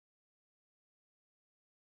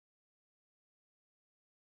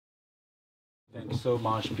Thank you so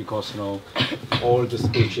much because all the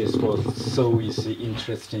speeches was so easy,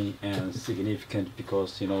 interesting and significant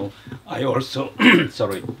because I also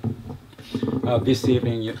sorry this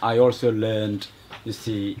evening I also learned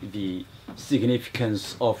the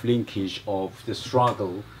significance of linkage of the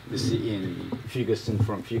struggle in Ferguson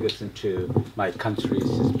from Ferguson to my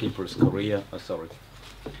country's people's Korea. Sorry,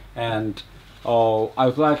 and I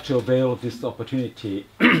would like to avail this opportunity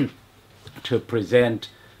to present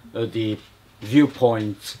the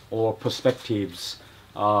viewpoints or perspectives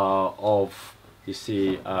of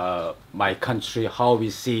my country, how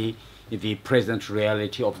we see the present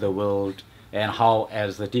reality of the world, and how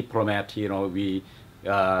as a diplomat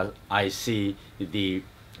I see the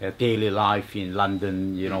daily life in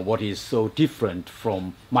London, what is so different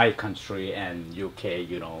from my country and UK.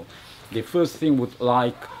 The first thing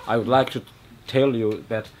I would like to tell you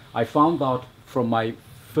that I found out from my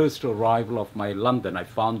first arrival of my London, I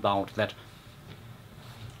found out that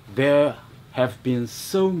there have been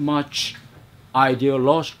so much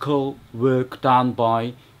ideological work done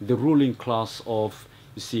by the ruling class of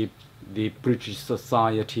the British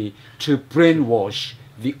society to brainwash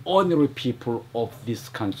the ordinary people of this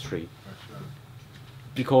country.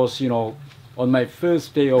 Because on my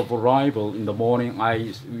first day of arrival in the morning,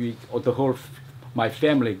 my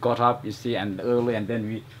family got up, and early, and then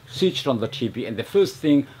we switched on the TV, and the first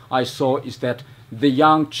thing I saw is that the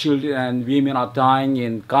young children and women are dying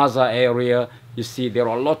in Gaza area. There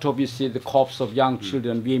are a lot of the corpse of young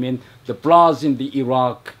children and women, the bloods in the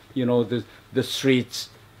Iraq, the streets.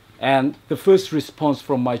 And the first response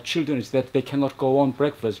from my children is that they cannot go on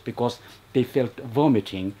breakfast because they felt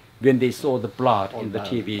vomiting when they saw the blood in the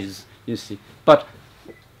TVs, But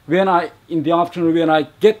in the afternoon, when I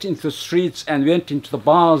get into the streets and went into the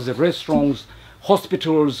bars, the restaurants,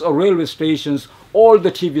 hospitals, or railway stations, all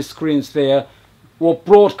the TV screens there were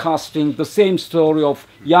broadcasting the same story of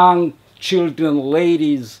young children,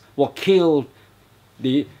 ladies were killed.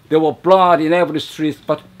 There were blood in every street,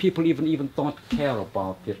 but people even don't care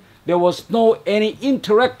about it. There was no any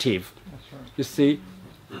interactive,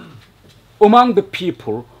 among the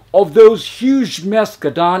people of those huge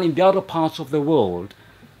massacres done in the other parts of the world.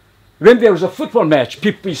 When there is a football match,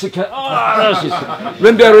 people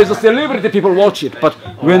when there is a celebrity, people watch it. But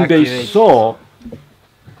when they saw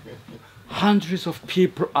hundreds of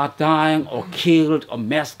people are dying or killed or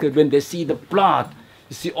massacred, when they see the blood,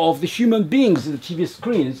 of the human beings in the TV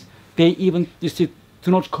screens, they even do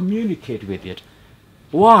not communicate with it.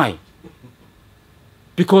 Why?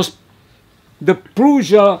 Because the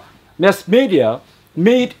bourgeois mass media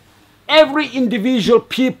made every individual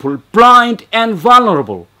people blind and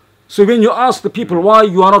vulnerable. So when you ask the people why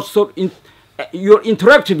you are not you're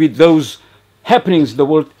interacting with those happenings in the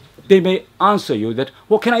world, they may answer you that,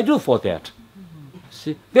 what can I do for that?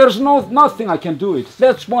 There's nothing I can do it.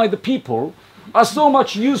 That's why the people are so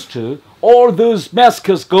much used to all those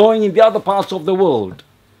massacres going in the other parts of the world.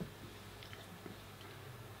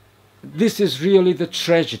 This is really the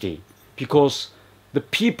tragedy, because the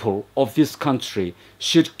people of this country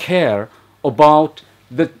should care about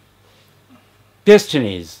the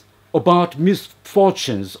destinies, about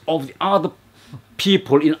misfortunes of the other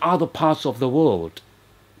people in other parts of the world.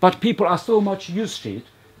 But people are so much used to it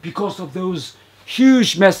because of those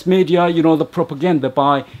huge mass media, the propaganda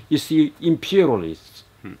by, imperialists.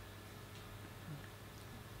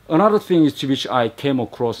 Another thing which I came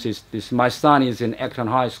across is this. My son is in Acton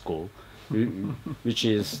High School, which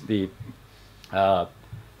is the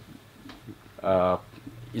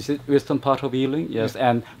is it western part of Ealing? Yes,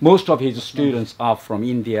 and most of his students are from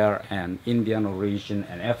India and Indian origin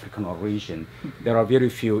and African origin. There are very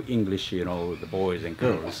few English, the boys and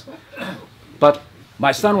girls. But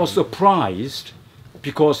my son was surprised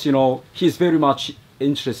because, he's very much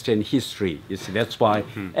interested in history. That's why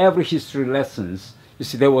every history lessons,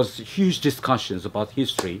 there was huge discussions about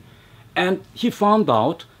history. And he found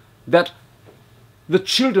out that the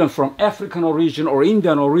children from African origin or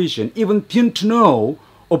Indian origin even didn't know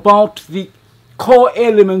about the core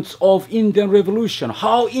elements of Indian Revolution,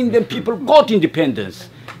 how Indian people got independence.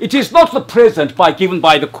 It is not the present given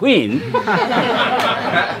by the Queen.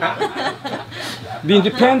 The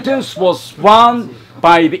independence was won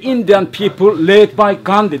by the Indian people led by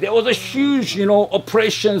Gandhi. There was a huge,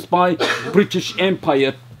 oppressions by British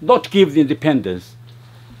Empire not give the independence.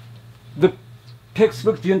 The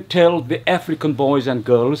textbook didn't tell the African boys and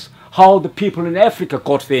girls how the people in Africa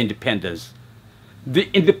got their independence.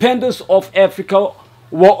 The independence of Africa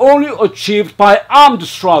were only achieved by armed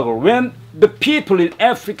struggle. When the people in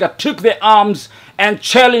Africa took their arms and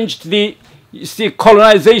challenged the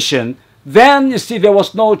colonization, then there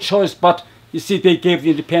was no choice but they gave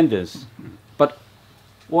the independence. But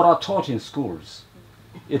what are taught in schools.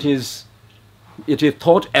 It is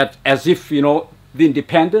taught as if, you know, the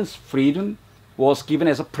independence, freedom was given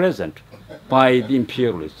as a present by the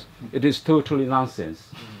imperialists. It is totally nonsense.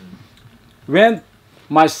 When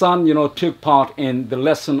my son, you know, took part in the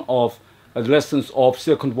lessons of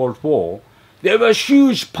Second World War, there were a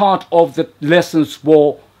huge part of the lessons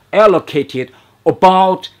were allocated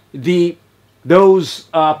about those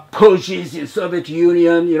purges in Soviet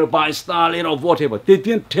Union, you know, by Stalin or whatever. They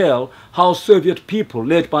didn't tell how Soviet people,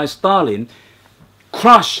 led by Stalin,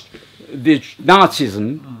 crushed the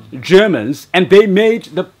Nazism, Germans, and they made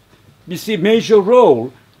the major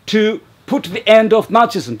role to put the end of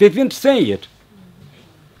Nazism. They didn't say it.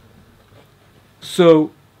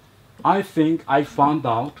 So I think I found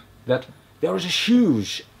out that there was a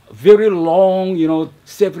huge, very long, you know,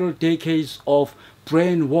 several decades of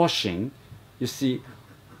brainwashing, you see,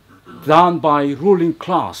 done by ruling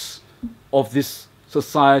class of this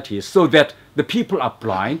society, so that the people are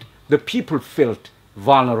blind, the people felt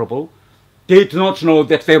vulnerable, they do not know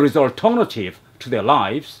that there is alternative to their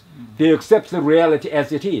lives, they accept the reality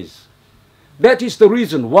as it is. That is the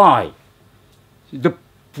reason why the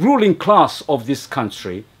ruling class of this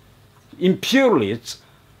country, imperialists,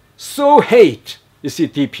 so hate, you see,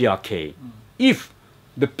 DPRK. If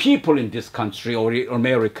the people in this country or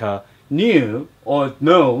America knew or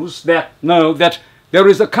knows that there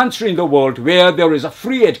is a country in the world where there is a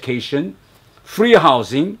free education, free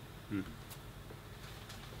housing,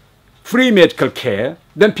 free medical care,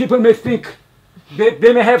 then people may think,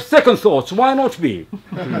 they may have second thoughts. Why not we?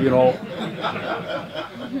 You know.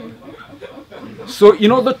 So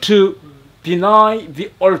in order to deny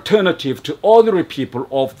the alternative to ordinary people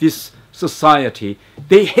of this society,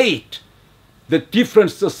 they hate the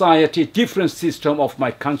different society, different system of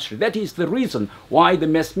my country. That is the reason why the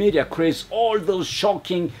mass media creates all those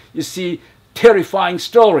shocking, you see, terrifying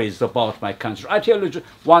stories about my country. I tell you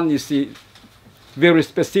one, you see, very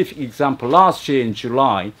specific example. Last year in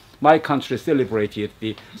July, my country celebrated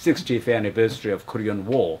the 60th anniversary of Korean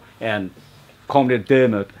War, and Comrade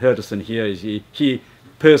Dermot Henderson here, he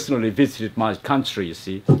personally visited my country, you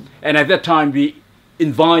see. And at that time we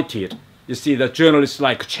invited, you see, the journalists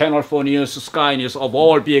like Channel 4 News, Sky News, of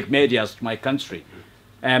all big media to my country.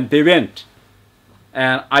 And they went.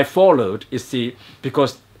 And I followed, you see,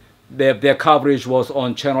 because their coverage was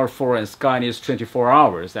on Channel 4 and Sky News 24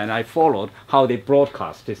 hours. And I followed how they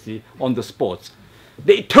broadcast, you see, on the sports.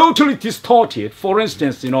 They totally distorted. For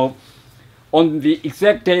instance, you know, on the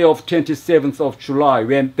exact day of 27th of July,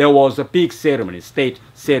 when there was a big ceremony, state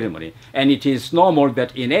ceremony, and it is normal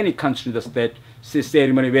that in any country, the state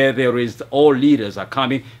ceremony where there is all leaders are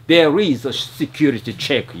coming, there is a security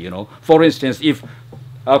check, you know. For instance, if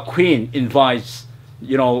a queen invites,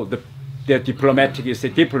 you know, their diplomats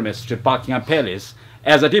to Buckingham Palace,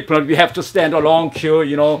 as a diplomat, we have to stand a long queue,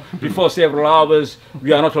 you know, before several hours.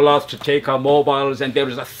 We are not allowed to take our mobiles, and there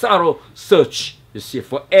is a thorough search, you see,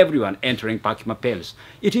 for everyone entering Buckingham Palace.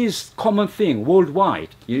 It is a common thing worldwide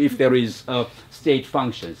if there is state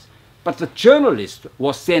functions. But the journalist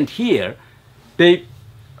was sent here. They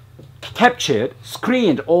captured,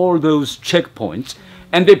 screened all those checkpoints,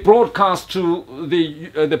 and they broadcast to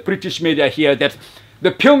the British media here that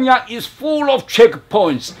the Pyongyang is full of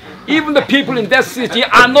checkpoints. Even the people in that city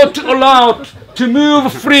are not allowed to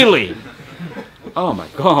move freely. Oh my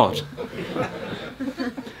God.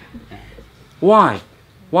 Why?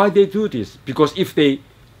 Why they do this? Because if they,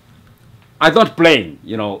 I don't blame,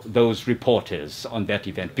 you know, those reporters on that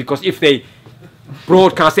event, because if they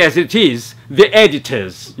broadcast as it is, the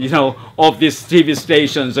editors, you know, of these TV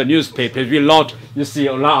stations and newspapers will not, you see,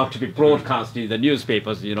 allowed to be broadcast in the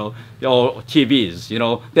newspapers, you know, or TVs, you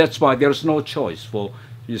know. That's why there's no choice for,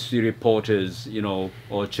 you see, reporters, you know,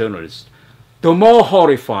 or journalists. The more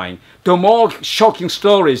horrifying, the more shocking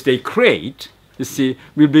stories they create, you see,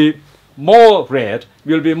 will be more read,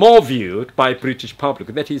 will be more viewed by British public.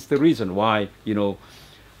 That is the reason why, you know,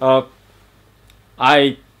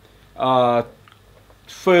 I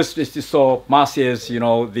first saw Marcia's, you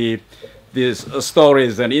know, these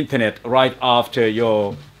stories on internet right after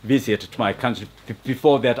your visit to my country.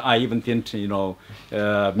 Before that, I even didn't, you know,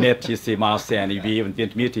 met, you see, Marcia, and we even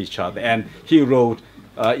didn't meet each other. And he wrote,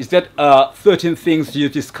 is that 13 things you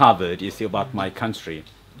discovered, you see, about my country?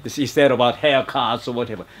 He said about haircuts or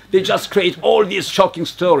whatever. They just create all these shocking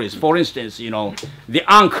stories. For instance, you know, the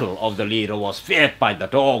uncle of the leader was fed by the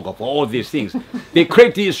dog, of all these things. They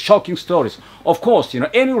create these shocking stories. Of course, you know,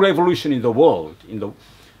 any revolution in the world,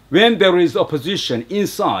 when there is opposition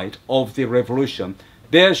inside of the revolution,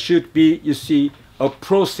 there should be, you see, a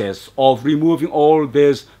process of removing all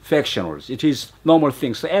these factionals. It is normal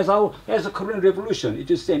thing. So as the Korean Revolution, it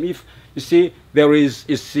is same. If you see there is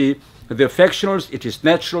the factionals, it is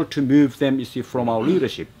natural to move them, you see, from our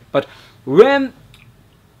leadership. But when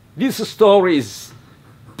this story is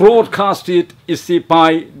broadcasted, you see,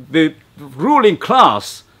 by the ruling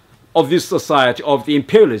class of this society, of the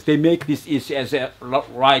imperialists, they make this issue as a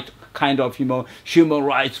right kind of, human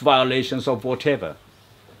rights violations of whatever,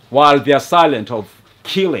 while they are silent of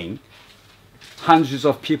killing hundreds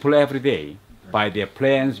of people every day by their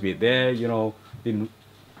planes, with their, the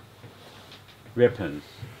weapons.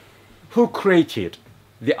 Who created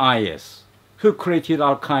the IS? Who created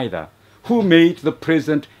Al-Qaeda? Who made the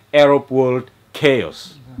present Arab world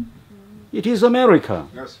chaos? It is America.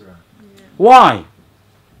 That's right. Yeah. Why?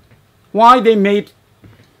 Why they made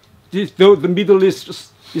this, the Middle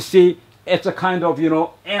East, you see, as a kind of,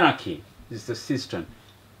 anarchy, is the system.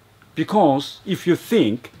 Because if you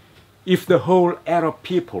think, if the whole Arab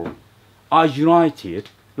people are united,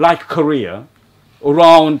 like Korea,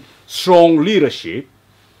 around strong leadership,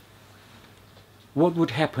 what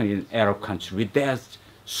would happen in Arab country with their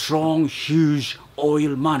strong, huge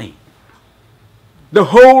oil money? The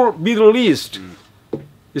whole Middle East,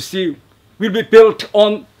 you see, will be built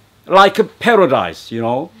on like a paradise,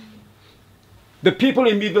 The people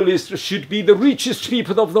in Middle East should be the richest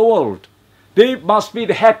people of the world. They must be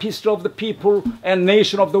the happiest of the people and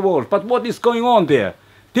nation of the world. But what is going on there?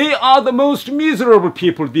 They are the most miserable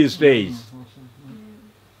people these days.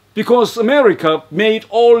 Because America made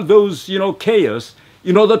all those, chaos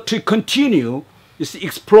in order to continue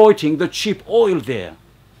exploiting the cheap oil there.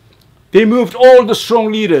 They moved all the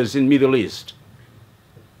strong leaders in Middle East.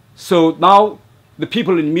 So now the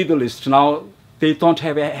people in Middle East now, they don't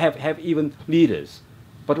have even leaders.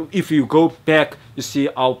 But if you go back, you see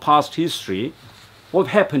our past history, what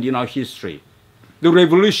happened in our history? The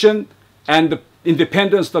revolution and the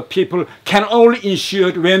independence of the people can only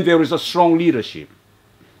ensure when there is a strong leadership.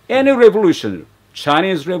 Any revolution,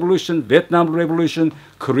 Chinese revolution, Vietnam revolution,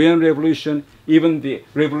 Korean revolution, even the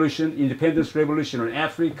revolution, independence revolution in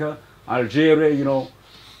Africa, Algeria,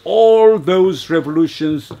 all those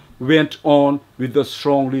revolutions went on with the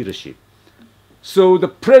strong leadership. So the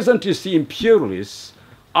present, imperialists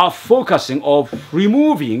are focusing on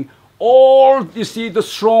removing all, the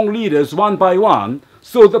strong leaders one by one,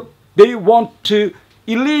 so that they want to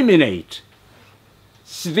eliminate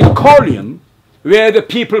the column where the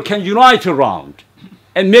people can unite around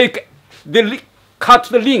and cut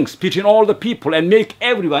the links between all the people and make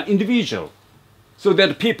everyone individual, so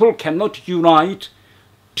that people cannot unite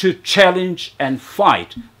to challenge and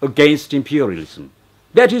fight against imperialism.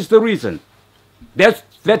 That is the reason. That's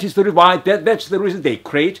the reason they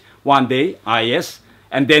create one day IS,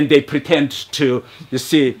 and then they pretend to,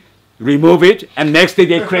 remove it, and next day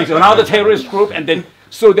they create another terrorist group, and then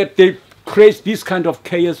so that they create this kind of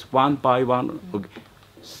chaos one by one,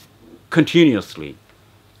 continuously.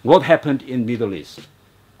 What happened in Middle East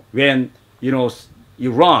when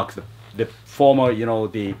Iraq, the former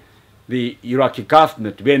the Iraqi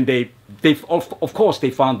government, when they of course they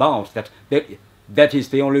found out that that is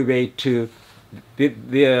the only way to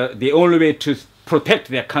the only way to protect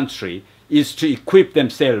their country is to equip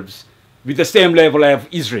themselves with the same level of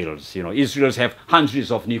Israel's. Israel's have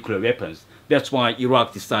hundreds of nuclear weapons. That's why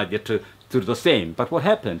Iraq decided to do the same. But what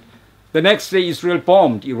happened? The next day Israel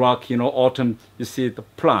bombed Iraq, autumn, the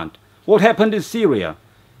plant. What happened in Syria?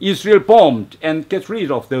 Israel bombed and get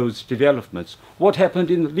rid of those developments. What happened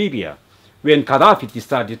in Libya? When Gaddafi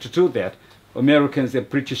decided to do that, Americans and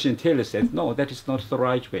British intelligence said, no, that is not the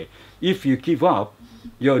right way. If you give up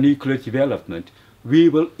your nuclear development, we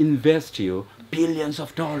will invest you billions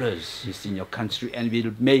of dollars in your country, and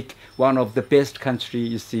we'll make one of the best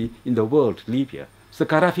countries in the world, Libya. So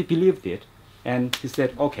Gaddafi believed it, and he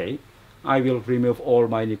said, okay, I will remove all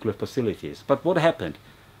my nuclear facilities. But what happened?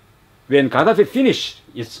 When Gaddafi finished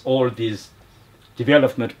all this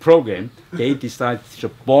development program, they decided to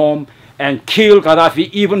bomb and kill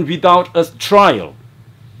Gaddafi even without a trial.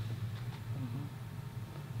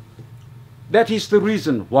 That is the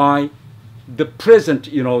reason why the present,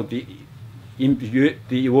 the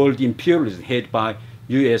world imperialism headed by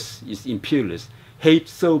U.S. imperialists hate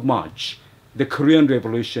so much the Korean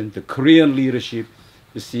Revolution, the Korean leadership,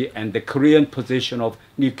 and the Korean possession of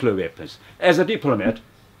nuclear weapons. As a diplomat,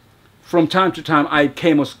 from time to time, I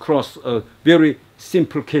came across a very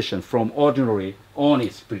simple question from ordinary,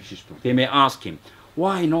 honest British people. They may ask him,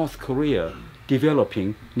 why North Korea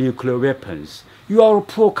developing nuclear weapons? You are a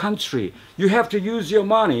poor country. You have to use your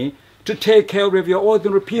money to take care of your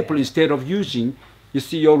ordinary people instead of using you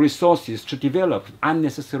see, your resources to develop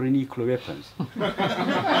unnecessary nuclear weapons.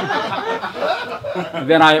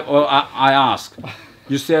 Then I asked,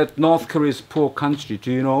 you said North Korea is a poor country.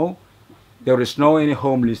 Do you know there is no any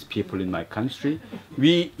homeless people in my country?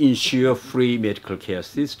 We ensure free medical care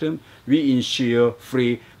system. We ensure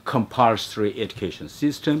free compulsory education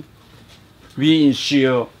system. We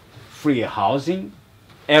ensure free housing.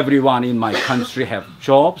 Everyone in my country have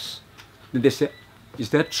jobs. And they say, is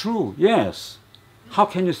that true? Yes. How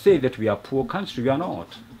can you say that we are a poor country? We are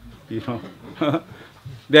not. You know.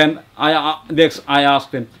 Then next I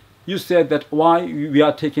asked them, you said that why we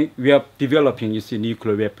are developing, you see,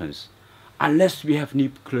 nuclear weapons. Unless we have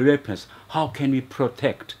nuclear weapons, how can we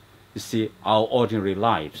protect, you see, our ordinary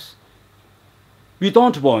lives? We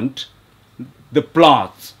don't want the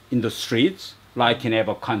blood in the streets, like in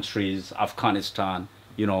other countries, Afghanistan,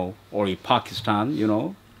 you know, or in Pakistan, you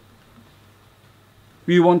know.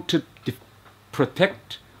 We want to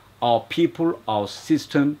protect our people, our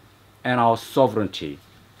system, and our sovereignty.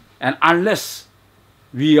 And unless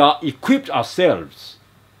we are equipped ourselves,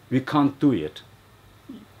 we can't do it.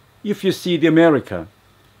 If you see the America,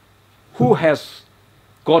 who has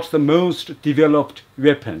got the most developed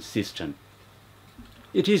weapon system?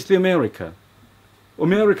 It is the America.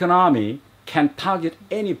 American army can target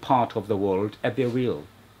any part of the world at their will.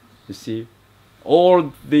 You see,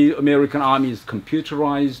 all the American army is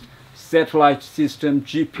computerized, satellite system,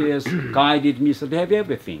 GPS, guided missiles, they have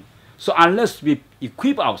everything. So unless we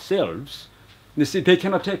equip ourselves, you see, they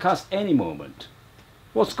cannot take us any moment.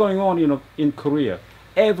 What's going on in Korea?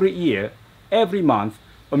 Every year, every month,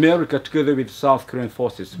 America, together with South Korean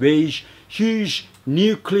forces, wage huge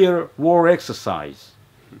nuclear war exercise.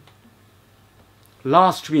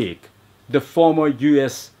 Last week, the former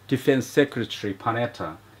U.S. Defense Secretary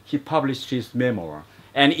Panetta, he published his memoir.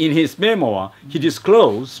 And in his memoir, he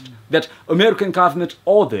disclosed that American government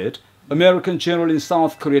ordered American general in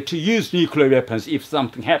South Korea to use nuclear weapons if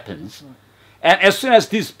something happens. And as soon as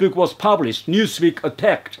this book was published, Newsweek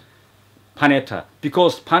attacked Panetta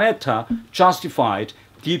because Panetta justified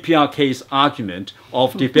DPRK's argument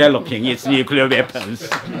of developing its nuclear weapons.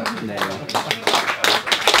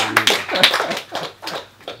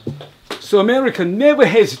 So America never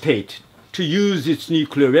hesitated to use its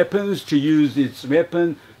nuclear weapons, to use its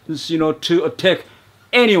weapons, you know, to attack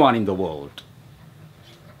anyone in the world.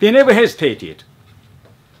 They never hesitated.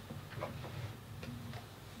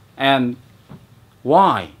 And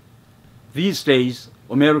why? These days,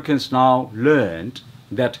 Americans now learned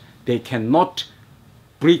that they cannot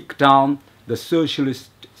break down the socialist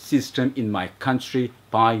system in my country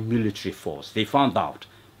by military force. They found out.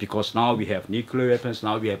 Because now we have nuclear weapons,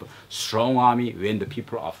 now we have a strong army, when the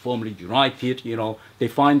people are firmly united, you know, they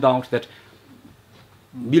find out that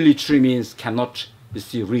military means cannot, you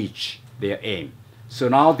see, reach their aim. So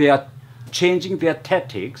now they are changing their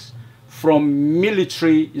tactics from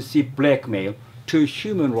military, you see, blackmail to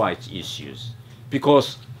human rights issues.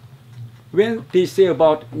 Because when they say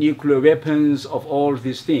about nuclear weapons, of all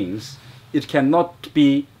these things, it cannot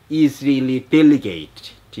be easily delegated,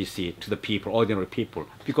 you see, to the people, ordinary people,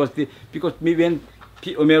 because when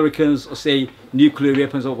Americans say nuclear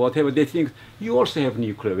weapons or whatever, they think you also have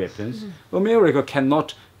nuclear weapons. America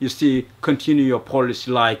cannot, you see, continue your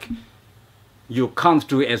policy like you can't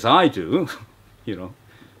do as I do, you know.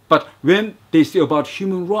 But when they say about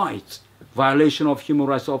human rights, violation of human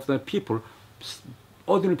rights of the people,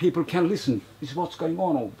 ordinary people can listen. This is what's going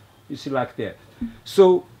on, you see, like that.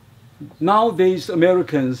 So nowadays,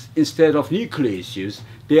 Americans, instead of nuclear issues,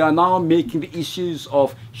 they are now making the issues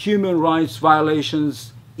of human rights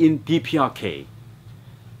violations in DPRK.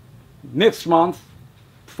 Next month,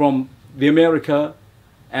 from the America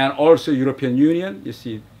and also European Union, you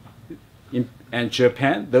see, and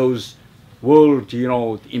Japan, those world, you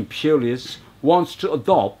know, imperialists want to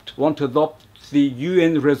adopt the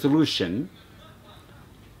UN resolution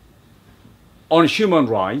on human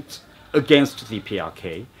rights against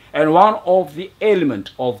DPRK. And one of the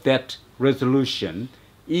elements of that resolution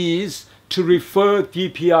is to refer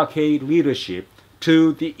DPRK leadership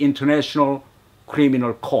to the International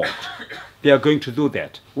Criminal Court. They are going to do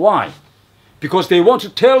that. Why? Because they want to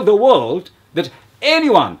tell the world that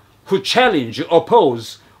anyone who challenge or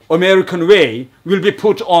oppose American way will be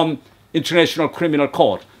put on International Criminal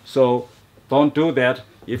Court. So don't do that.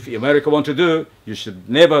 If America want to do, you should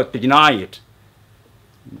never deny it.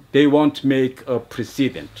 They want to make a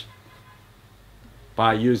precedent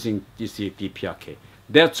by using this DPRK.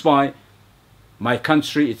 That's why my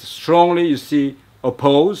country is strongly, you see,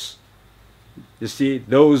 oppose, you see,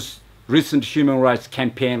 those recent human rights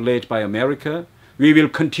campaign led by America. We will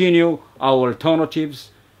continue our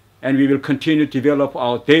alternatives and we will continue to develop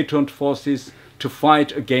our Dayton forces to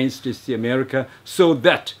fight against America, so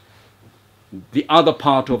that the other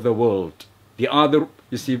part of the world, the other,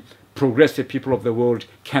 progressive people of the world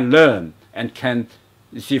can learn and can,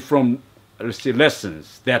 from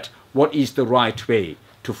lessons that what is the right way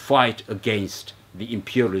to fight against the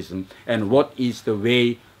imperialism, and what is the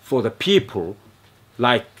way for the people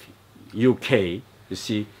like UK,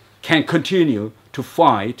 can continue to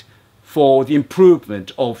fight for the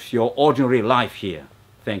improvement of your ordinary life here.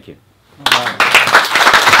 Thank you.